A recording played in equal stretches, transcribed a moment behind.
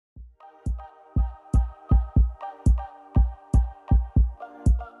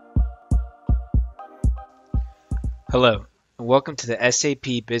Hello, and welcome to the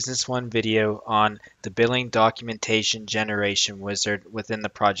SAP Business One video on the billing documentation generation wizard within the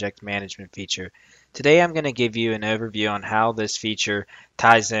project management feature. Today I'm going to give you an overview on how this feature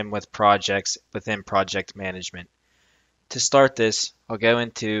ties in with projects within project management. To start this, I'll go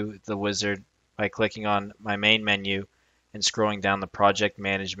into the wizard by clicking on my main menu and scrolling down the project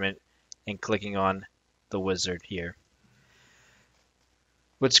management and clicking on the wizard here.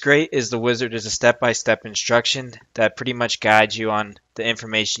 What's great is the wizard is a step-by-step instruction that pretty much guides you on the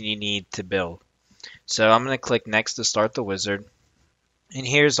information you need to build. So I'm going to click next to start the wizard. And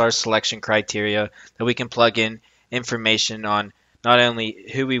here's our selection criteria that we can plug in information on not only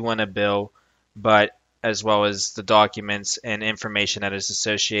who we want to bill, but as well as the documents and information that is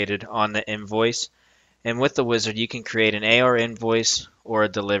associated on the invoice. And with the wizard, you can create an AR invoice or a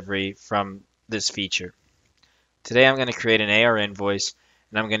delivery from this feature. Today I'm going to create an AR invoice,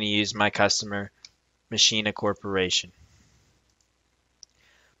 and I'm going to use my customer, Machina Corporation.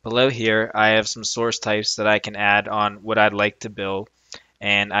 Below here, I have some source types that I can add on what I'd like to bill,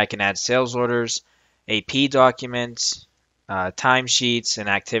 and I can add sales orders, AP documents, timesheets, and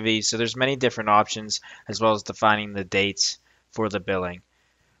activities. So there's many different options, as well as defining the dates for the billing.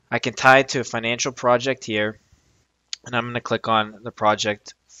 I can tie it to a financial project here, and I'm going to click on the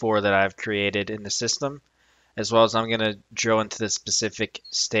project that I've created in the system, as well as I'm going to drill into the specific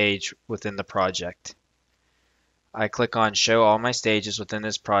stage within the project. I click on show all my stages within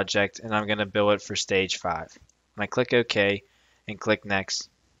this project, and I'm going to bill it for stage 5. When I click OK and click next,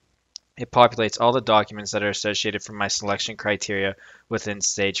 it populates all the documents that are associated from my selection criteria within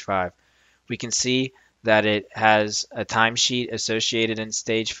stage 5. We can see that it has a timesheet associated in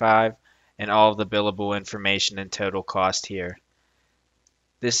stage 5 and all of the billable information and total cost here.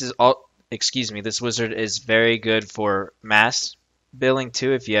 This wizard is very good for mass billing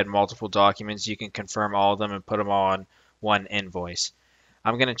too. If you had multiple documents, you can confirm all of them and put them all on one invoice.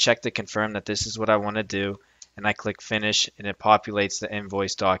 I'm going to check to confirm that this is what I want to do, and I click finish, and it populates the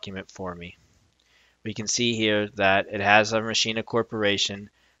invoice document for me. We can see here that it has a Machina Corporation,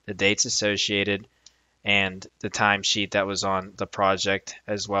 the dates associated, and the timesheet that was on the project,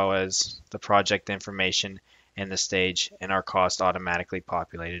 as well as the project information and the stage, and our cost automatically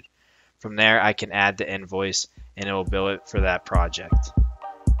populated. From there, I can add the invoice, and it will bill it for that project.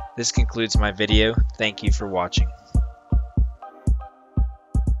 This concludes my video. Thank you for watching.